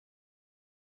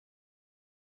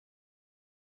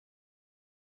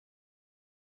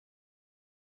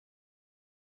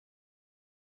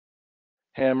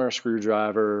Hammer,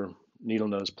 screwdriver, needle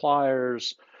nose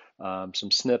pliers,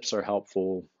 some snips are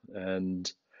helpful,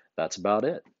 and that's about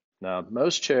it. Now,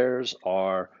 most chairs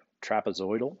are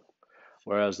trapezoidal,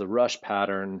 whereas the rush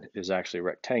pattern is actually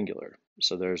rectangular.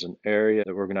 So there's an area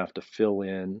that we're going to have to fill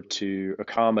in to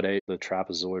accommodate the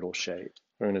trapezoidal shape.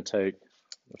 We're going to take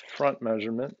the front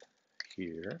measurement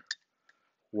here,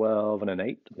 12 and an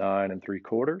 8, 9 and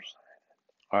 3/4.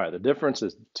 All right, the difference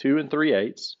is 2 and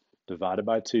 3/8 divided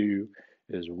by 2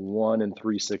 is 1 and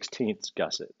 3/16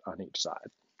 gusset on each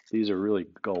side. These are really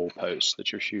goal posts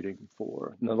that you're shooting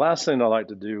for. And the last thing I like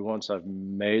to do once I've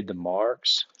made the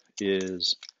marks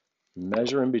is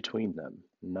measure in between them.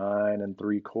 9 and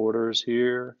 3/4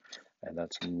 here, and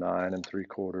that's 9 and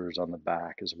 3/4 on the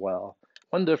back as well.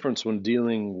 One difference when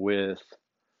dealing with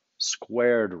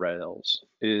squared rails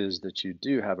is that you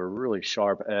do have a really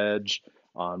sharp edge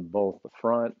on both the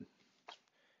front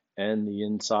and the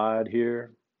inside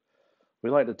here. We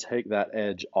like to take that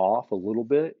edge off a little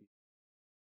bit.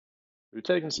 We've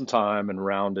taken some time and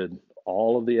rounded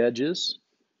all of the edges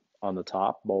on the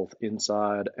top, both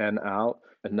inside and out,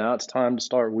 and now it's time to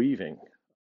start weaving.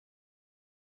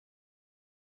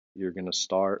 You're going to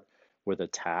start with a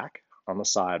tack on the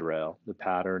side rail. The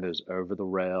pattern is over the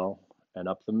rail and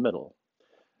up the middle.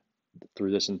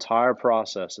 Through this entire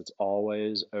process, it's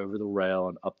always over the rail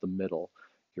and up the middle.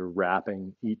 You're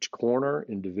wrapping each corner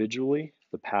individually.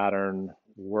 The pattern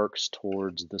works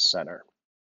towards the center.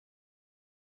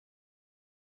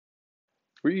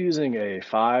 We're using a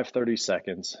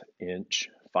 5/32 inch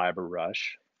fiber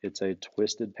rush. It's a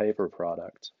twisted paper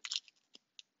product.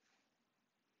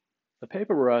 The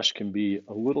paper rush can be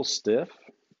a little stiff,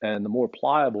 and the more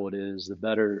pliable it is, the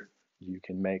better you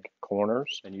can make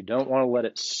corners. And you don't want to let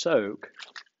it soak.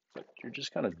 You're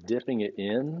just kind of dipping it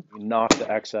in. You knock the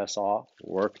excess off,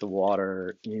 work the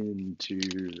water into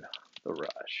the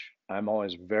rush. I'm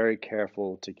always very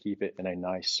careful to keep it in a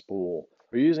nice spool.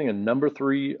 We're using a number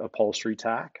 3 upholstery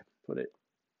tack. Put it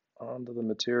onto the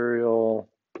material,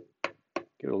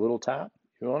 give it a little tap.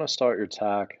 You want to start your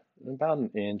tack about an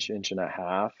inch, inch and a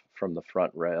half from the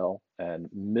front rail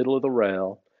and middle of the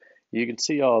rail. You can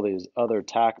see all these other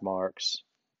tack marks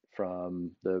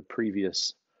from the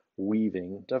previous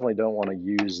weaving. Definitely don't want to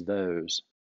use those.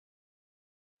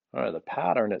 All right, the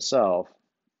pattern itself,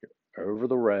 over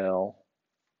the rail,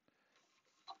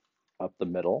 up the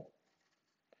middle.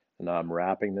 And now I'm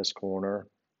wrapping this corner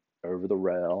over the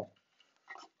rail,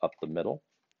 up the middle.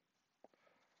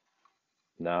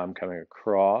 Now I'm coming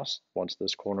across. Once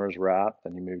this corner is wrapped,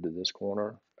 then you move to this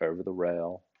corner, over the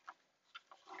rail,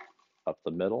 up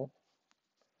the middle,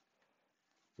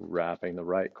 wrapping the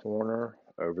right corner,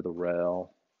 over the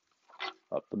rail,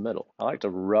 up the middle. I like to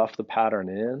rough the pattern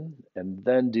in and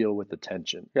then deal with the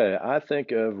tension. Okay, I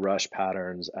think of rush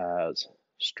patterns as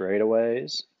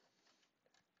straightaways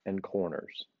and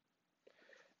corners.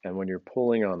 And when you're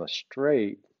pulling on the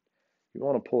straight, you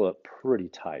want to pull it pretty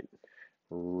tight,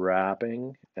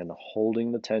 wrapping and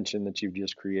holding the tension that you've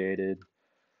just created,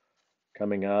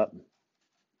 coming up,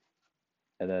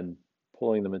 and then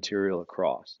pulling the material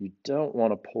across. You don't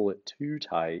want to pull it too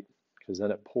tight because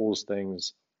then it pulls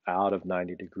things out of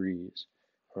 90 degrees.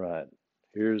 All right,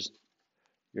 here's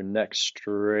your next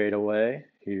straightaway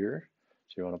here.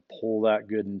 So you want to pull that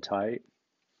good and tight,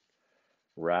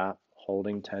 wrap,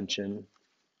 holding tension,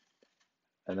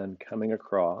 and then coming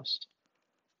across,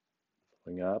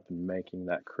 pulling up and making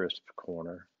that crisp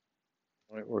corner.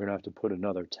 All right, we're going to have to put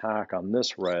another tack on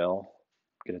this rail.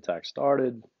 Get a tack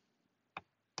started,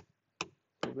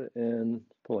 move it in,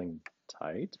 pulling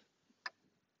tight,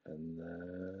 and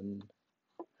then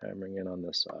hammering in on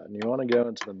this side. And you want to go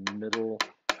into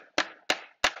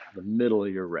the middle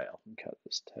of your rail and cut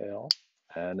this tail.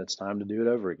 And it's time to do it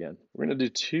over again. We're going to do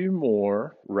 2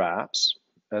 more wraps,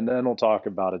 and then we'll talk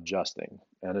about adjusting.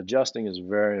 And adjusting is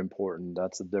very important.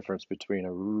 That's the difference between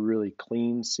a really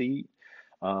clean seat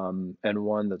and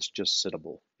one that's just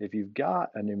sittable. If you've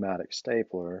got a pneumatic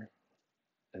stapler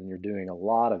and you're doing a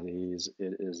lot of these,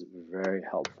 it is very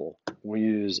helpful. We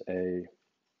use a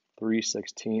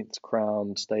 3/16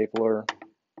 crown stapler.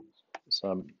 So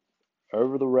I'm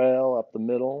over the rail, up the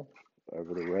middle,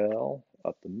 over the rail,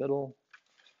 up the middle,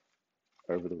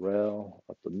 over the rail,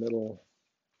 up the middle,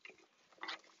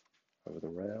 over the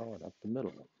rail, and up the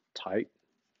middle. Tight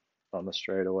on the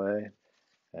straightaway,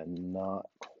 and not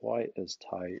quite as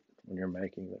tight when you're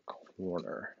making the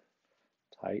corner.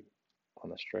 Tight on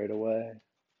the straightaway,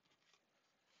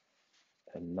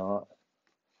 and not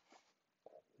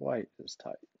quite as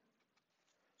tight.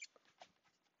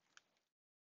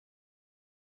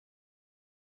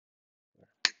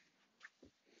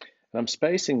 And I'm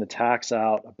spacing the tacks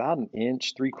out about an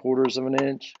inch, 3/4 of an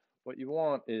inch. What you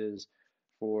want is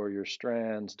for your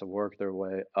strands to work their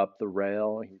way up the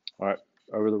rail. All right,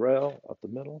 over the rail, up the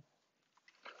middle,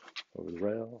 over the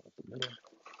rail, up the middle.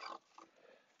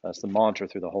 That's the mantra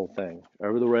through the whole thing.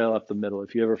 Over the rail, up the middle.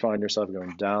 If you ever find yourself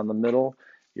going down the middle,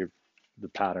 the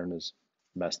pattern is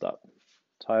messed up.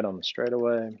 Tight on the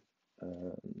straightaway,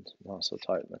 and also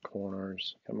tight in the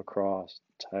corners. Come across,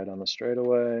 tight on the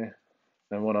straightaway.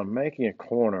 And when I'm making a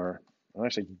corner, I'm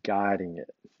actually guiding it.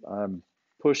 I'm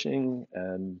pushing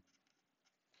and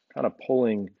kind of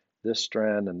pulling this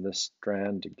strand and this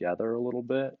strand together a little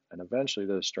bit, and eventually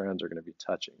those strands are going to be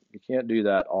touching. You can't do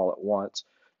that all at once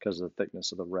because of the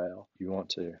thickness of the rail. You want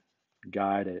to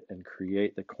guide it and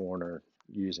create the corner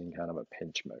using kind of a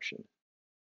pinch motion.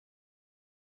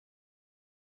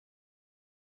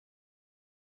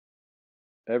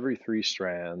 Every 3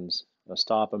 strands, I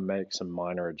stop and make some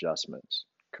minor adjustments,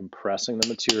 compressing the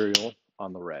material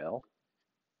on the rail,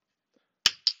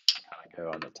 kind of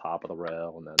go on the top of the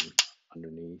rail and then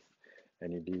underneath,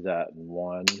 and you do that in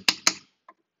 1,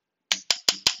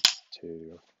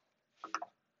 2,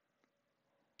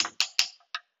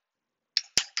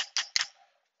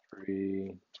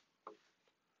 3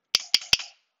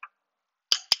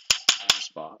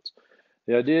 spots.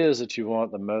 The idea is that you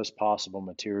want the most possible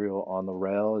material on the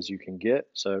rail as you can get,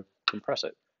 so compress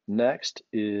it. Next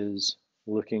is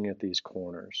looking at these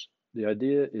corners. The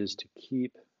idea is to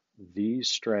keep these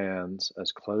strands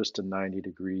as close to 90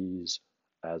 degrees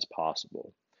as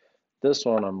possible. This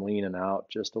one I'm leaning out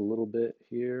just a little bit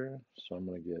here, so I'm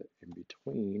going to get in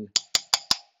between,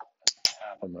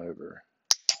 tap them over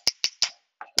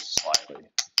just slightly.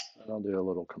 And I'll do a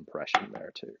little compression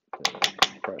there too.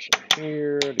 Compression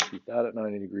here to keep that at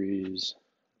 90 degrees.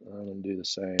 I'm going to do the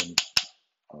same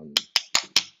on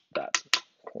that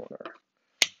corner.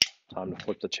 Time to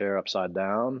flip the chair upside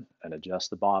down and adjust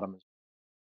the bottom.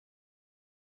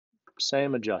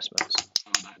 Same adjustments.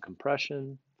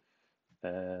 Compression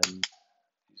and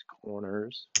these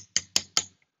corners.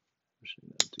 Pushing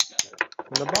them together.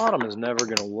 And the bottom is never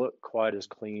going to look quite as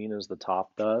clean as the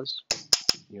top does.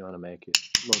 You want to make it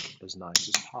look as nice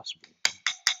as possible.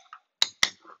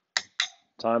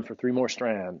 Time for 3 more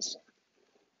strands.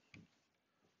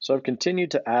 So I've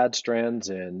continued to add strands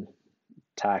in,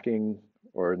 tacking,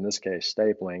 or in this case,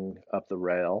 stapling up the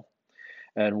rail,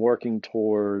 and working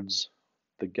towards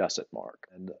the gusset mark.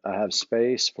 And I have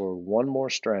space for 1 more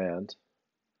strand,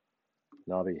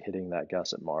 and I'll be hitting that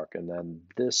gusset mark. And then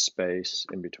this space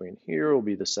in between here will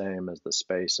be the same as the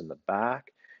space in the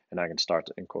back, and I can start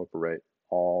to incorporate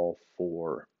all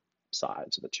 4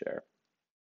 sides of the chair.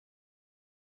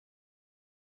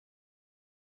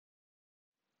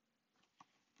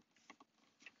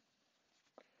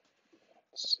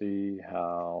 See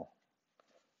how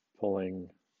pulling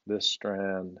this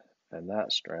strand and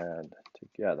that strand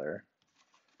together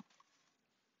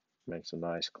makes a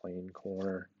nice clean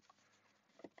corner.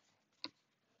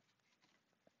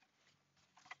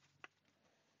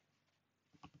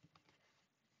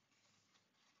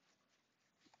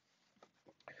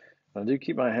 I do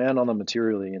keep my hand on the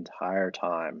material the entire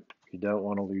time. You don't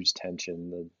want to lose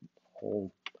tension.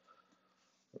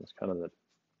 That's kind of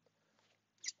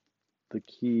the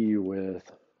key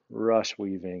with rush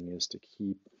weaving is to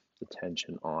keep the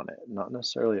tension on it. Not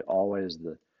necessarily always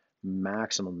the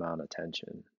maximum amount of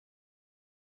tension.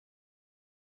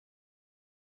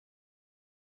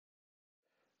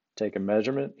 Take a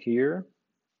measurement here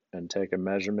and take a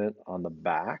measurement on the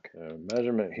back.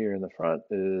 Measurement here in the front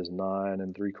is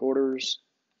 9 3/4.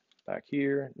 Back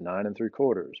here, 9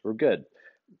 3/4. We're good.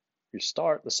 You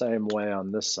start the same way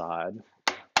on this side.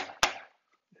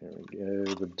 There we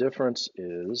go. The difference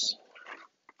is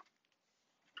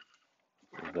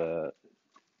that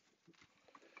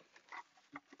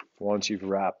once you've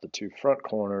wrapped the 2 front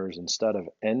corners, instead of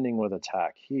ending with a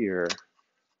tack here,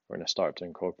 we're going to start to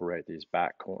incorporate these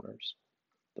back corners.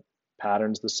 The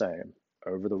pattern's the same,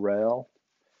 over the rail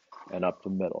and up the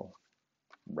middle.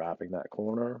 Wrapping that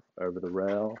corner, over the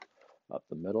rail, up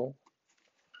the middle,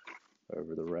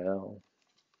 over the rail,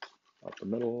 up the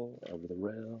middle, over the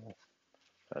rail,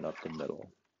 and up the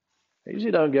middle. I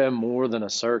usually don't go more than a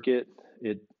circuit.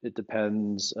 It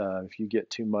depends. If you get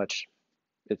too much,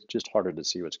 it's just harder to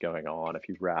see what's going on if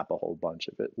you wrap a whole bunch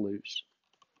of it loose.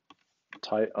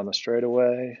 Tight on the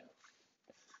straightaway,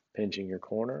 pinching your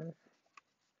corner,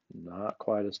 not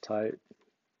quite as tight.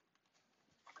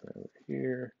 Over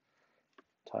here,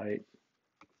 tight,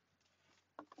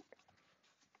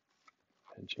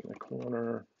 pinching the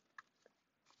corner.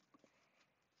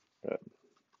 Good.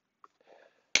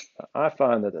 I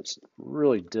find that it's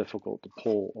really difficult to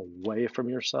pull away from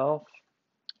yourself,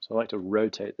 so I like to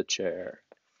rotate the chair.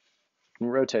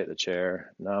 Rotate the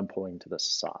chair, now I'm pulling to the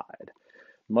side.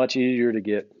 Much easier to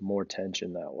get more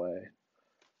tension that way.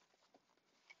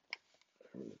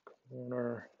 Over the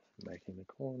corner, making the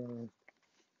corner,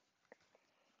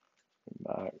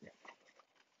 back.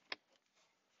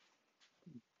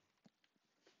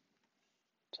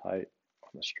 Tight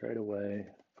on the straightaway.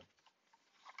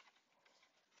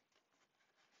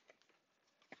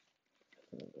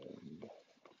 And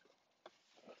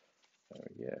there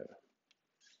we go.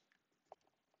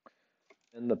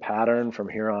 And the pattern from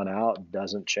here on out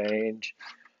doesn't change.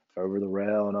 Over the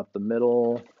rail and up the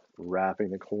middle,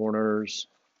 wrapping the corners.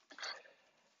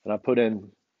 And I put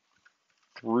in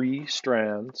 3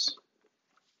 strands,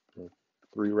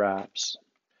 3 wraps,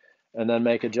 and then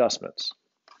make adjustments.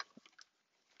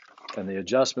 And the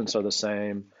adjustments are the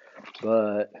same,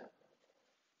 but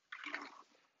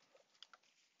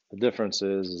the difference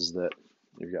is that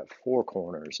you've got 4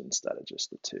 corners instead of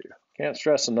just the 2. Can't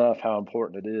stress enough how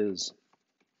important it is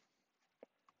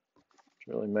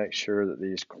to really make sure that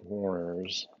these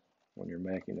corners, when you're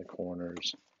making the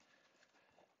corners,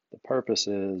 the purpose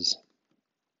is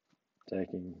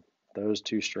taking those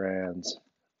 2 strands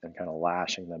and kind of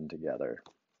lashing them together.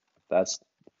 That's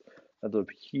a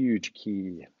huge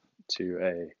key to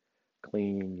a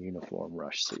clean, uniform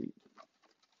rush seat.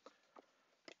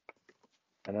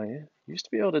 And I used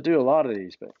to be able to do a lot of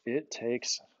these, but it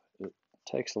takes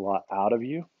a lot out of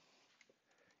you.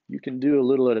 You can do a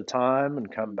little at a time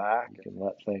and come back and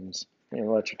let things,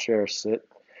 let your chair sit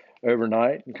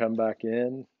overnight and come back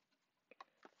in.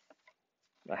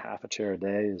 A half a chair a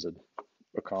day is an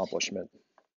accomplishment.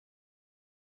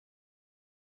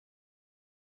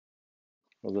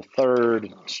 Well, the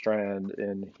 3rd strand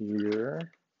in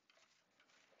here.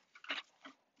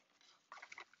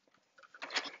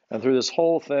 And through this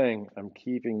whole thing, I'm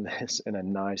keeping this in a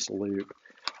nice loop.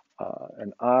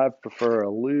 And I prefer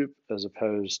a loop as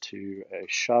opposed to a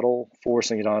shuttle.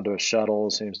 Forcing it onto a shuttle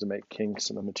seems to make kinks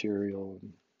in the material.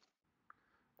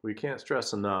 We can't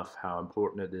stress enough how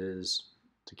important it is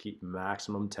to keep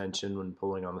maximum tension when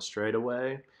pulling on the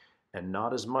straightaway and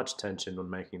not as much tension when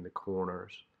making the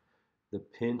corners. The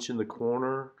pinch in the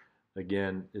corner,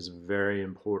 again, is very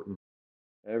important.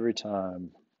 Every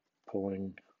time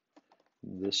pulling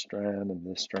this strand and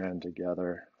this strand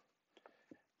together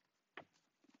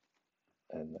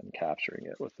and then capturing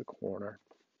it with the corner.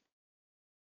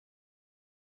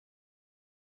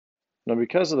 Now,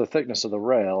 because of the thickness of the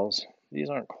rails, these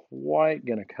aren't quite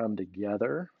going to come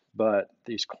together, but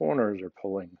these corners are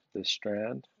pulling this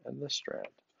strand and this strand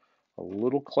a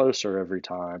little closer every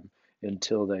time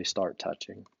until they start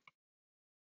touching.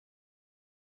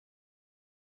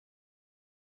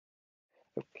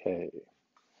 Okay.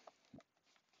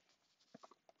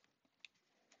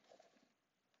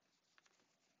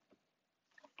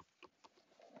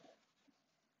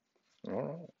 All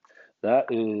right. That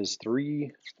is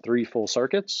three full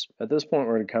circuits. At this point,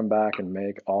 we're going to come back and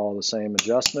make all the same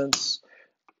adjustments,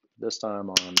 this time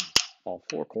on all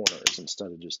 4 corners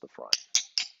instead of just the front.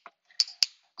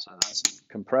 So that's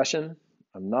compression.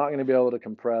 I'm not going to be able to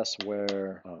compress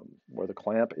where the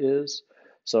clamp is,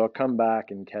 so I'll come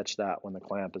back and catch that when the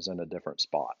clamp is in a different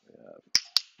spot.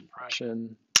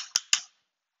 Compression,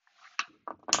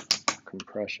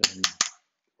 compression,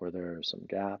 where there are some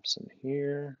gaps in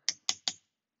here.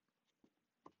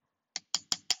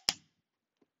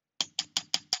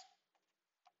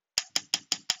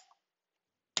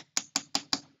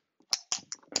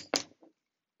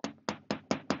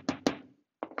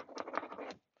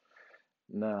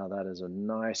 Now that is a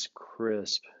nice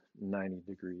crisp 90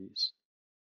 degrees.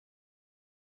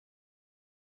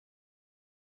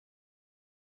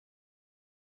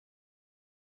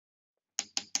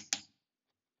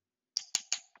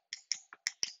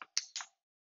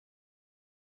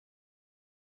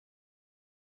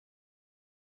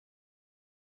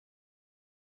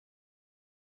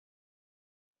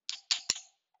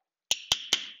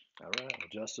 All right,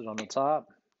 adjust it on the top,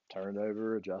 turn it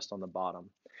over, adjust on the bottom.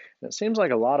 And it seems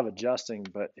like a lot of adjusting,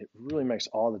 but it really makes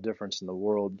all the difference in the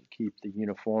world to keep the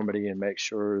uniformity and make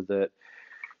sure that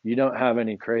you don't have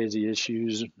any crazy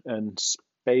issues and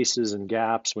spaces and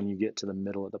gaps when you get to the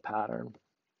middle of the pattern.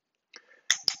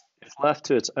 If left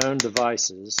to its own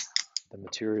devices, the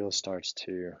material starts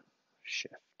to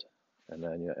shift, and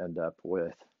then you end up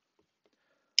with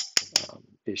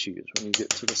issues when you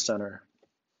get to the center.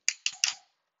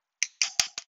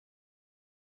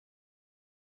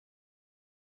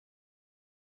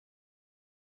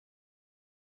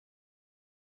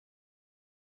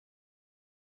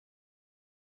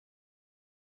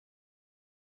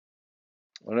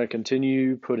 I'm going to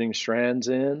continue putting strands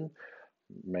in,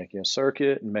 making a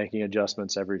circuit, and making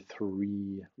adjustments every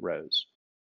 3 rows.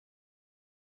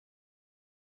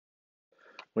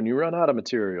 When you run out of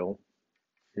material,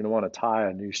 you're going to want to tie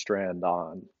a new strand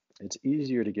on. It's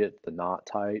easier to get the knot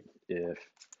tight if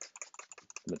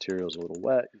the material is a little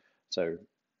wet. So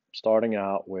starting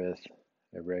out with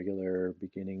a regular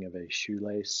beginning of a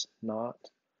shoelace knot,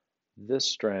 this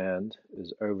strand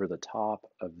is over the top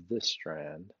of this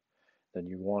strand, then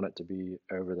you want it to be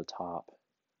over the top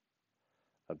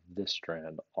of this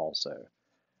strand also.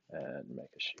 And make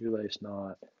a shoelace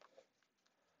knot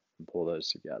and pull those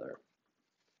together.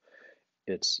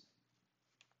 It's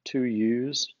 2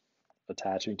 U's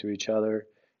attaching to each other.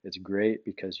 It's great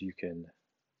because you can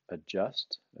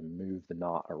adjust and move the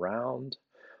knot around.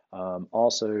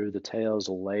 Also, the tails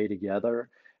will lay together,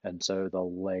 and so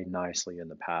they'll lay nicely in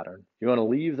the pattern. You want to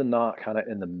leave the knot kind of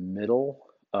in the middle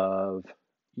of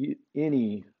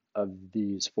any of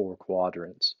these 4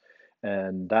 quadrants,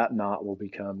 and that knot will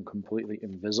become completely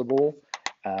invisible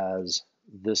as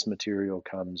this material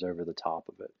comes over the top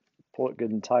of it. Pull it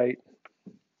good and tight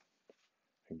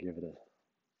and give it a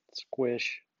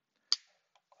squish.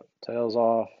 Tails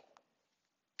off.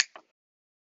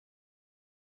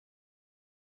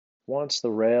 Once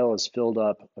the rail is filled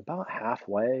up about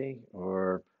halfway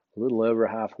or a little over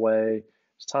halfway,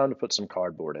 it's time to put some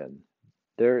cardboard in.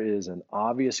 There is an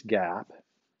obvious gap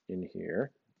in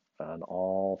here on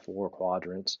all 4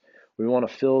 quadrants. We want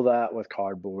to fill that with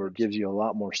cardboard. It gives you a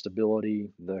lot more stability.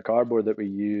 The cardboard that we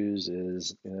use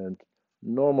is in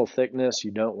normal thickness.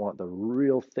 You don't want the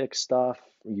real thick stuff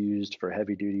used for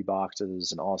heavy duty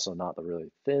boxes, and also not the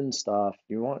really thin stuff.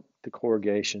 You want the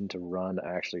corrugation to run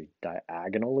actually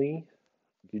diagonally.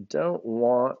 You don't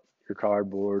want your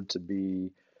cardboard to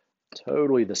be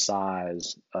totally the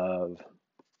size of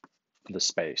the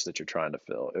space that you're trying to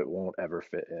fill. It won't ever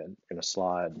fit in. You're going to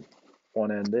slide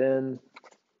one end in,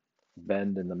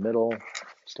 bend in the middle,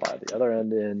 slide the other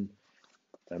end in,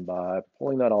 and by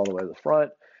pulling that all the way to the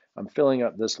front, I'm filling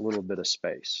up this little bit of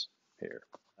space here.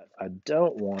 I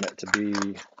don't want it to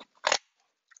be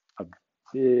a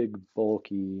big,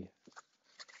 bulky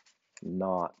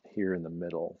knot here in the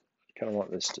middle. I kind of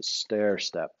want this to stair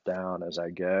step down as I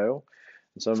go.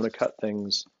 And so I'm going to cut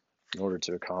things in order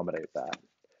to accommodate that.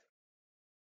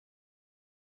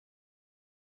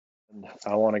 And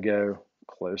I want to go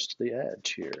close to the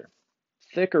edge here.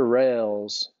 Thicker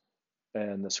rails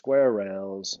and the square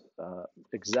rails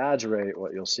exaggerate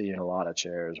what you'll see in a lot of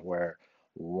chairs where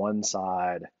one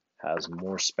side has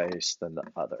more space than the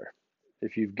other.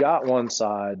 If you've got one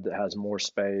side that has more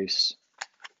space,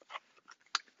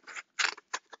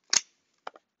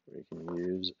 we can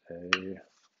use a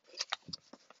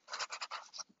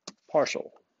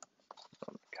partial.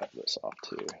 I'm going to cut this off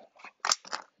too.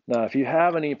 Now, if you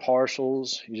have any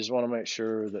partials, you just want to make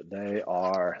sure that they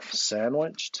are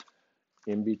sandwiched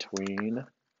in between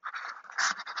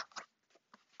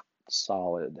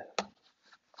solid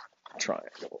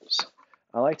triangles.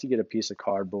 I like to get a piece of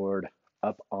cardboard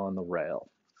up on the rail.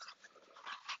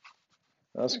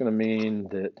 That's going to mean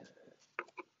that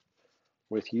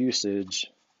with usage,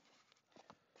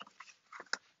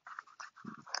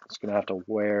 it's going to have to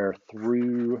wear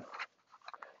through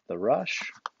the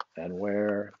rush and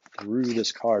wear through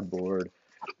this cardboard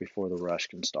before the rush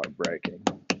can start breaking.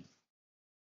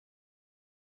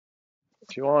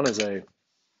 What you want is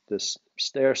this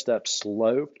stair-step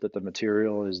slope that the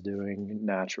material is doing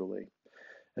naturally.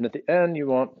 And at the end, you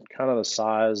want kind of the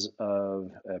size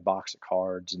of a box of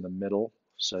cards in the middle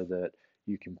so that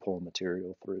you can pull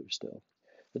material through still.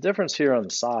 The difference here on the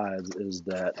sides is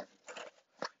that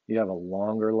you have a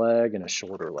longer leg and a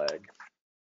shorter leg.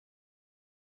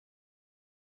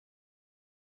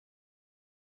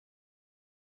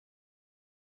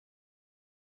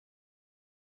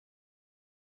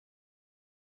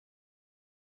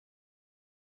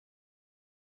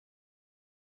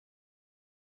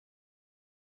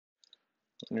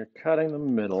 When you're cutting the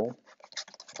middle,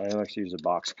 I like to use a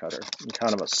box cutter in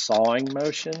kind of a sawing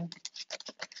motion.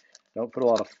 Don't put a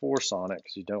lot of force on it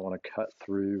because you don't want to cut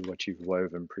through what you've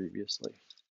woven previously.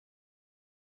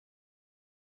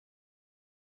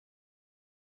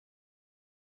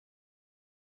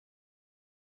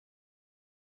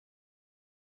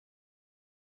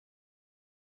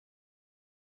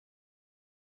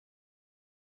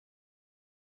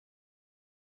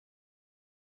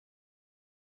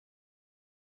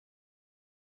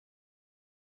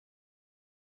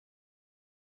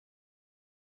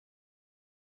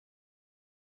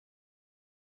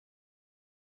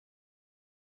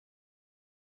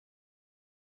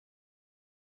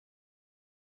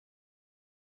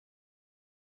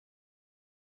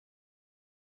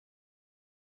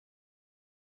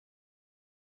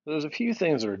 There's a few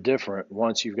things that are different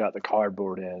once you've got the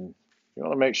cardboard in. You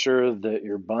want to make sure that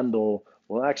your bundle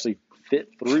will actually fit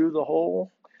through the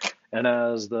hole. And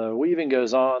as the weaving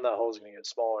goes on, that hole's going to get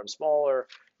smaller and smaller.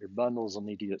 Your bundles will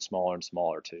need to get smaller and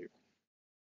smaller too.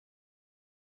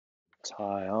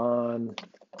 Tie on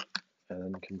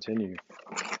and continue.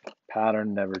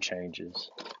 Pattern never changes.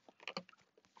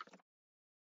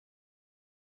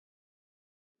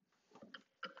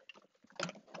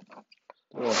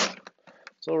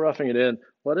 Still roughing it in.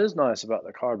 What is nice about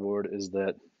the cardboard is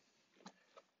that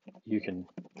you can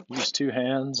use two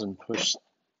hands and push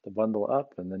the bundle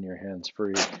up, and then your hand's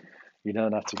free. You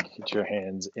don't have to get your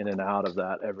hands in and out of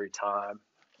that every time.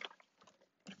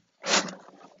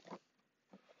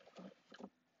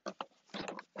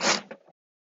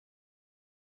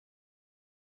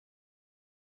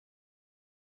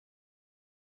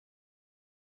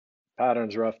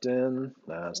 Pattern's roughed in,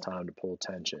 now it's time to pull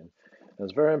tension. And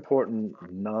it's very important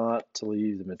not to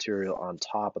leave the material on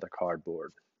top of the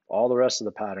cardboard. All the rest of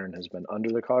the pattern has been under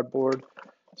the cardboard,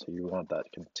 so you want that to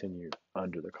continue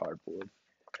under the cardboard.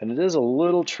 And it is a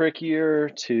little trickier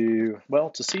to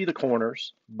see the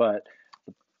corners, but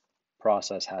the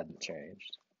process hadn't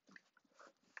changed.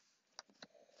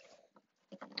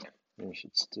 You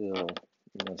should still,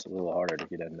 it's a little harder to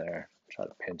get in there. Try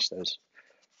to pinch those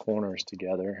corners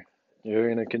together.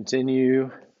 You're going to continue,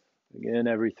 again,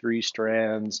 every 3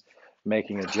 strands,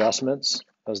 making adjustments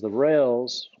as the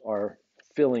rails are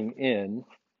filling in,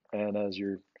 and as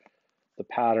the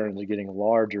patterns are getting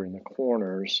larger in the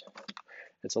corners.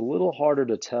 It's a little harder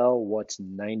to tell what's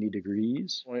 90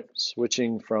 degrees.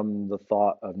 Switching from the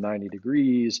thought of 90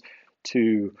 degrees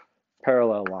to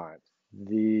parallel lines,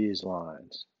 these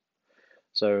lines.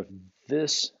 So if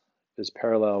this is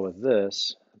parallel with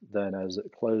this, then as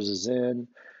it closes in,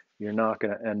 you're not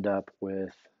going to end up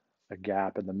with a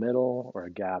gap in the middle or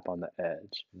a gap on the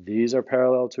edge. These are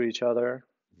parallel to each other.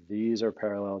 These are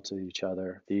parallel to each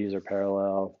other. These are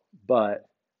parallel, but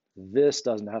this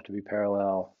doesn't have to be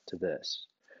parallel to this.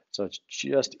 So it's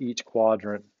just each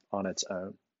quadrant on its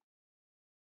own.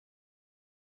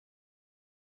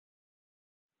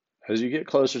 As you get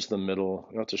closer to the middle,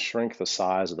 you have to shrink the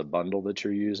size of the bundle that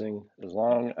you're using. As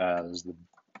long as the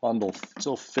bundle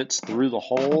still fits through the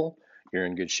hole, you're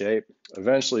in good shape.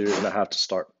 Eventually, you're going to have to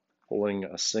start pulling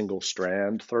a single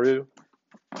strand through.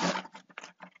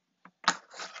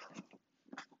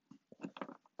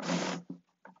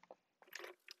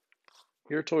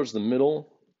 Here towards the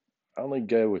middle, I only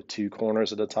go with 2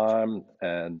 corners at a time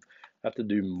and have to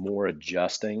do more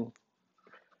adjusting.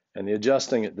 And the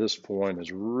adjusting at this point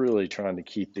is really trying to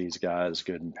keep these guys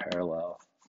good and parallel.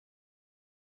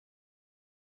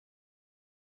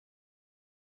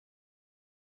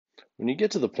 When you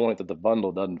get to the point that the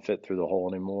bundle doesn't fit through the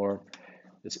hole anymore,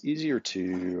 it's easier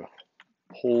to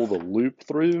pull the loop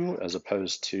through as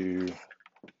opposed to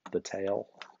the tail.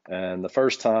 And the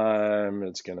first time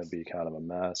it's going to be kind of a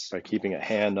mess. By keeping a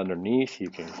hand underneath,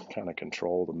 you can kind of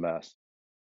control the mess.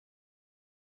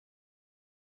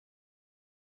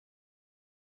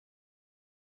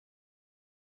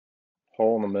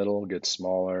 Hole in the middle gets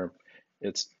smaller.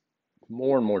 It's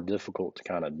more and more difficult to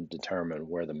kind of determine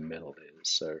where the middle is.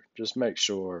 So just make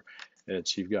sure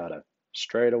you've got a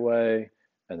straightaway,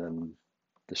 and then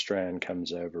the strand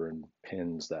comes over and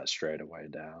pins that straightaway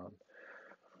down.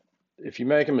 If you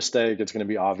make a mistake, it's going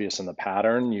to be obvious in the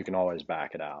pattern. You can always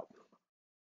back it out.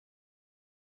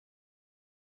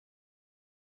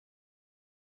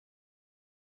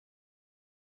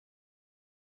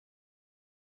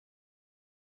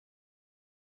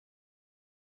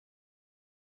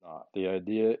 The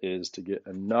idea is to get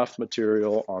enough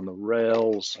material on the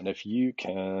rails, and if you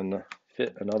can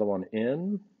fit another one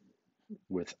in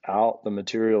without the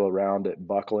material around it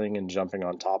buckling and jumping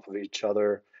on top of each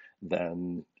other,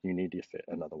 then you need to fit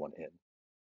another one in.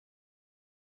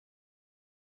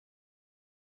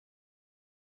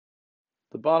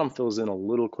 The bottom fills in a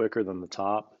little quicker than the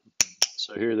top,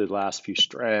 so here are the last few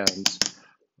strands.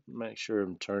 Make sure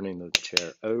I'm turning the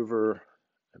chair over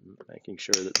and making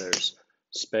sure that there's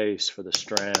space for the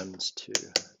strands to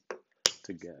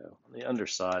go. On the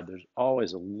underside, there's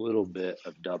always a little bit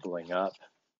of doubling up.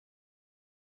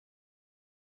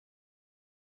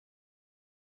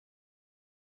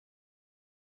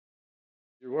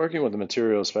 You're working with the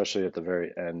material, especially at the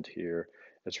very end here.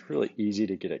 It's really easy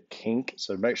to get a kink,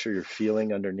 so make sure you're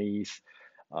feeling underneath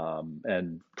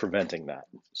and preventing that.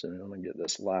 So I'm going to get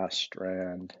this last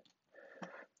strand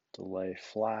to lay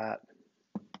flat.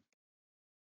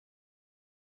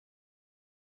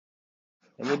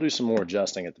 And we'll do some more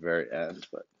adjusting at the very end,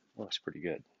 but it looks pretty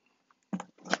good.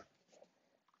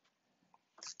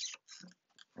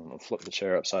 I'm going to flip the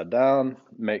chair upside down,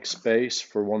 make space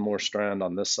for one more strand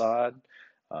on this side,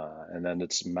 and then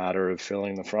it's a matter of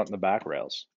filling the front and the back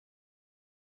rails.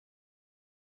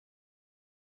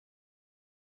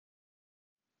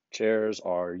 Chairs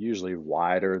are usually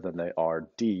wider than they are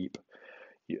deep.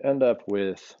 You end up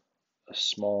with a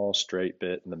small straight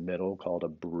bit in the middle called a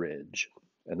bridge.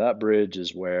 And that bridge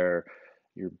is where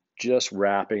you're just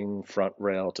wrapping front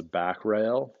rail to back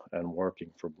rail and working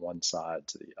from one side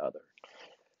to the other.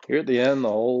 Here at the end, the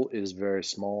hole is very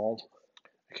small.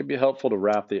 It can be helpful to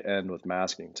wrap the end with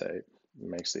masking tape. It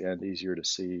makes the end easier to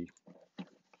see.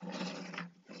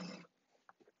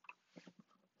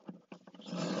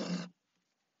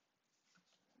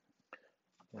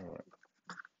 All right.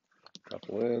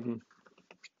 Couple in,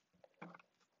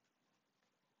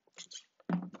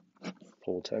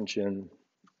 pull tension,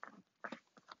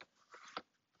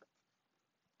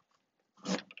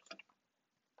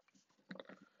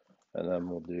 and then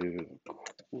we'll do a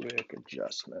quick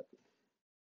adjustment.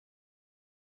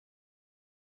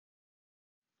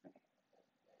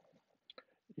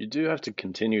 You do have to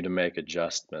continue to make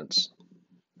adjustments.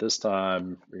 This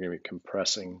time you're going to be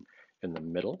compressing in the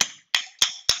middle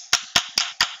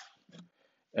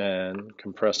and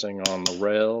compressing on the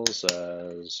rails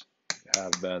as you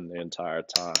have been the entire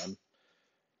time,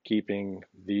 keeping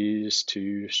these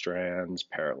two strands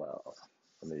parallel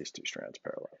and these two strands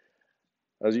parallel.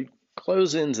 As you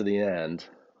close into the end,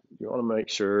 you want to make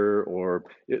sure, or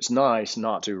it's nice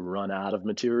not to run out of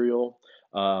material,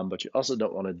 but you also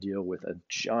don't want to deal with a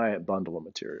giant bundle of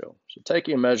material. So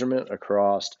taking a measurement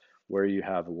across where you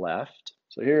have left.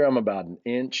 So here I'm about an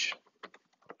inch.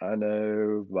 I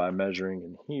know by measuring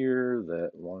in here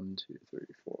that 1, 2, 3,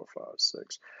 4, 5,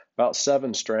 6, about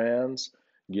 7 strands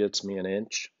gets me an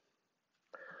inch.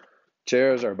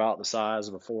 Chairs are about the size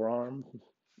of a forearm.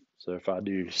 So if I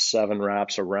do 7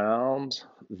 wraps around,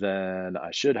 then I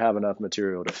should have enough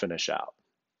material to finish out.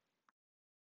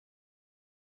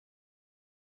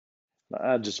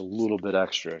 I'll add just a little bit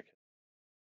extra.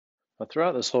 Now,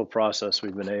 throughout this whole process,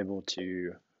 we've been able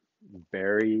to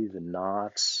bury the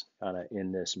knots kind of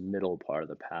in this middle part of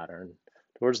the pattern.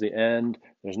 Towards the end,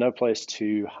 there's no place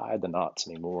to hide the knots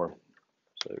anymore.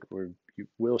 So you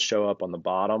will show up on the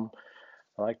bottom.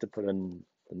 I like to put in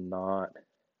the knot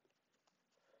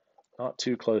not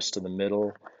too close to the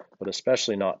middle, but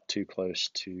especially not too close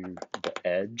to the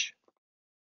edge.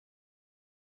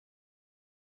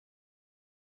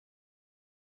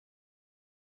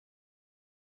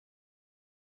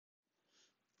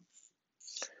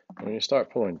 When you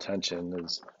start pulling tension,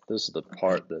 this is the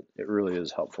part that it really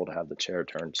is helpful to have the chair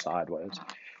turned sideways,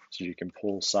 so you can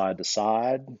pull side to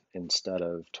side instead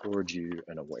of towards you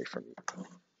and away from you.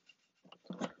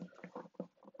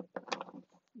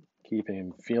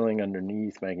 Keeping feeling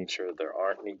underneath, making sure there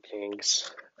aren't any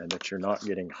kinks and that you're not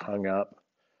getting hung up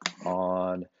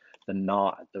on the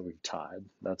knot that we've tied.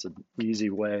 That's an easy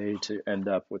way to end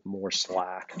up with more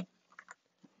slack,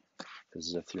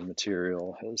 is if your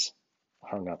material has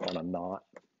hung up on a knot.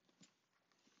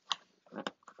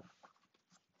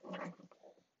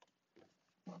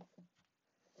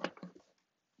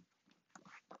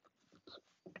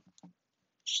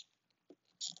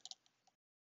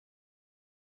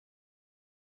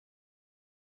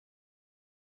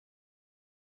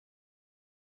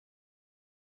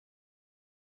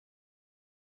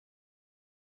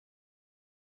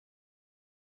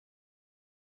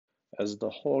 As the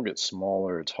hole gets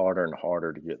smaller, it's harder and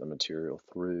harder to get the material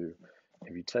through.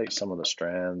 If you take some of the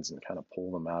strands and kind of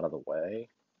pull them out of the way,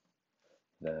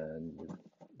 then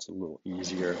it's a little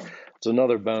easier. It's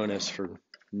another bonus for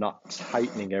not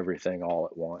tightening everything all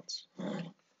at once.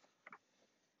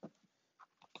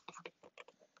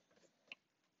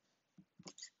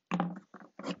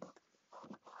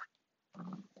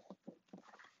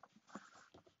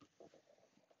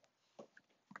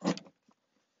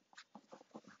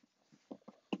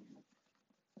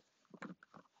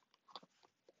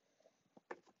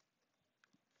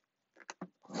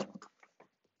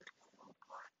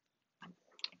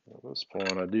 At this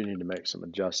point, I do need to make some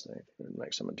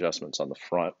adjustments on the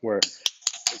front where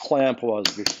the clamp was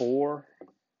before.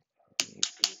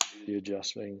 The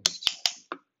adjustments.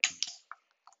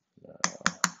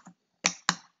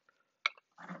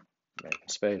 Making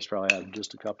space, probably add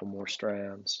just a couple more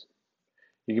strands.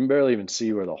 You can barely even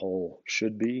see where the hole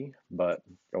should be, but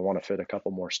I want to fit a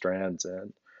couple more strands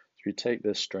in. If you take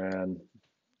this strand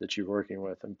that you're working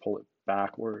with and pull it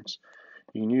backwards,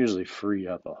 you can usually free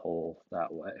up a hole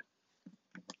that way.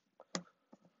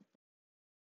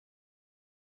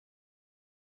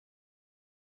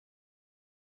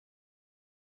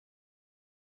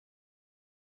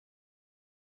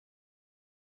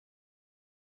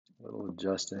 A little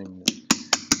adjusting.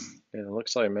 And it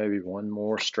looks like maybe one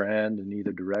more strand in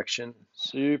either direction.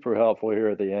 Super helpful here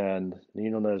at the end.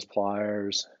 Needle nose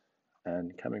pliers,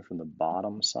 and coming from the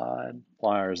bottom side,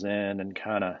 pliers in, and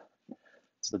kind of,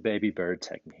 it's the baby bird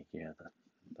technique. Yeah,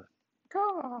 the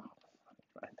caw.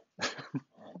 Right.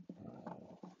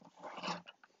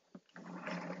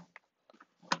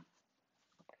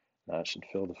 That should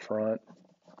fill the front,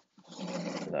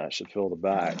 and that should fill the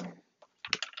back.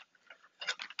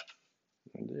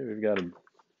 We've got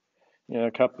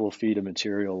a couple of feet of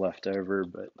material left over,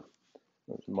 but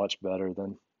it's much better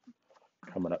than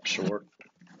coming up short.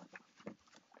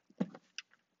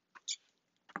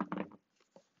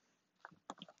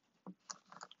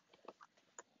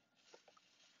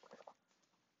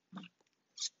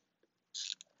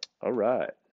 All right.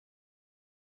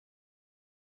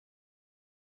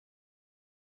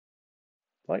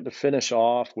 I like to finish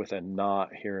off with a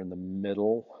knot here in the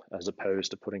middle as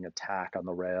opposed to putting a tack on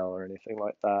the rail or anything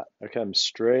like that. I come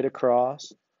straight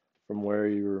across from where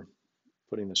you were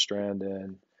putting the strand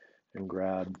in and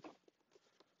grab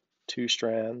two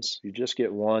strands. You just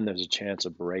get one, there's a chance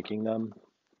of breaking them.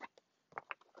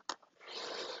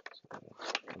 So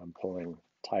I'm pulling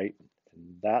tight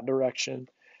in that direction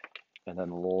and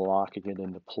then locking it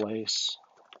into place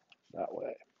that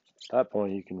way. At that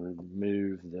point, you can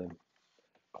remove the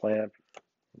clamp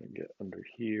and get under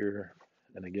here.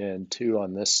 And again, two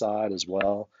on this side as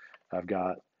well. I've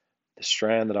got the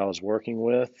strand that I was working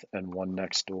with and one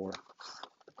next door.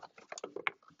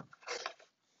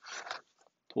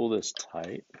 Pull this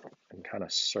tight and kind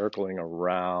of circling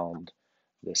around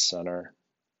this center.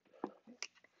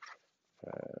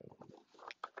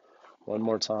 One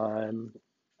more time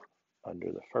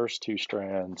under the first two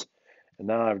strands. And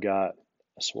now I've got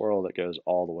a swirl that goes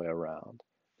all the way around.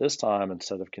 This time,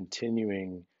 instead of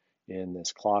continuing in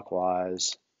this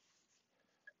clockwise,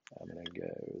 I'm going to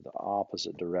go the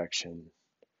opposite direction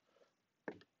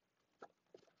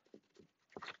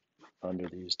under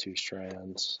these two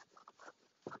strands,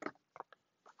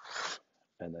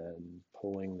 and then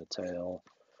pulling the tail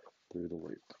through the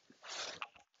loop.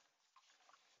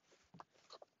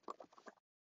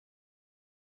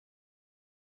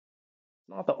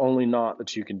 Not the only knot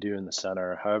that you can do in the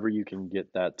center. However you can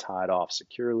get that tied off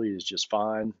securely is just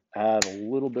fine. Add a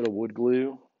little bit of wood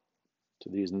glue to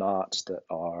these knots that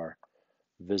are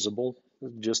visible,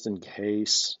 just in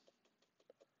case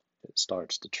it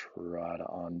starts to try to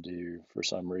undo for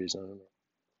some reason.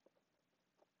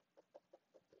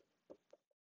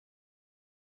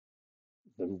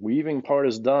 The weaving part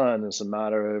is done. It's a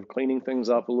matter of cleaning things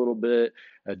up a little bit,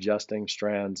 adjusting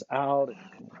strands out,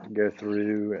 go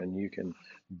through, and you can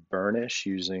burnish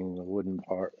using the wooden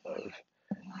part of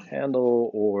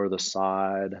handle or the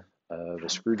side of a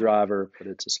screwdriver. But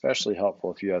it's especially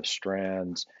helpful if you have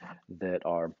strands that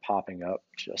are popping up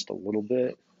just a little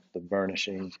bit. The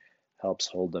burnishing helps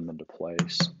hold them into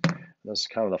place. This is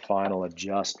kind of the final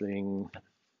adjusting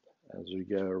as we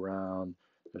go around.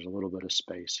 There's a little bit of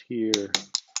space here.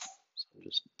 So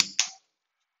just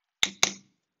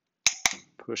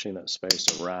pushing that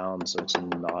space around so it's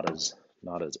not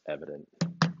as evident.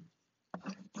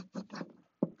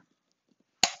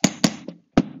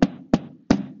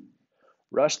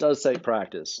 Rush does take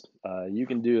practice. You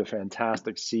can do a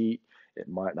fantastic seat. It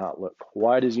might not look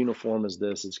quite as uniform as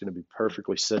this. It's going to be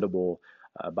perfectly sittable.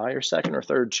 By your second or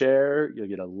third chair, you'll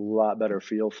get a lot better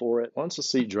feel for it. Once the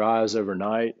seat dries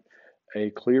overnight, a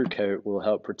clear coat will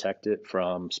help protect it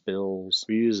from spills.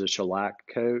 We use a shellac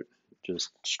coat, just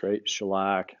straight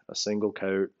shellac, a single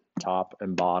coat, top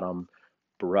and bottom.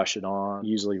 Brush it on,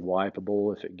 easily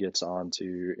wipeable if it gets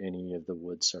onto any of the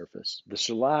wood surface. The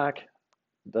shellac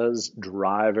does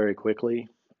dry very quickly,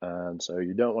 and so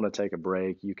you don't want to take a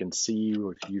break. You can see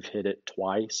if you've hit it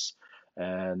twice,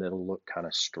 and it'll look kind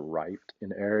of striped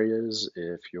in areas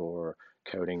if your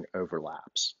coating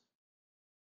overlaps.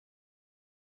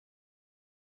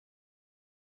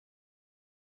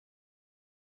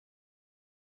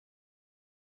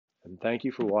 And thank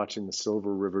you for watching the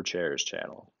Silver River Chairs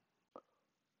channel.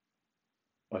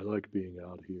 I like being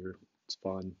out here. It's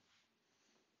fun.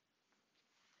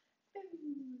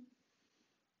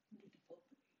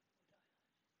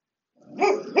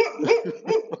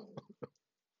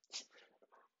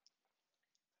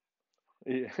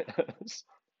 Yes.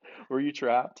 Were you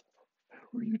trapped?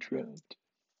 Were you trapped?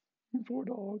 You poor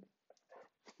dog.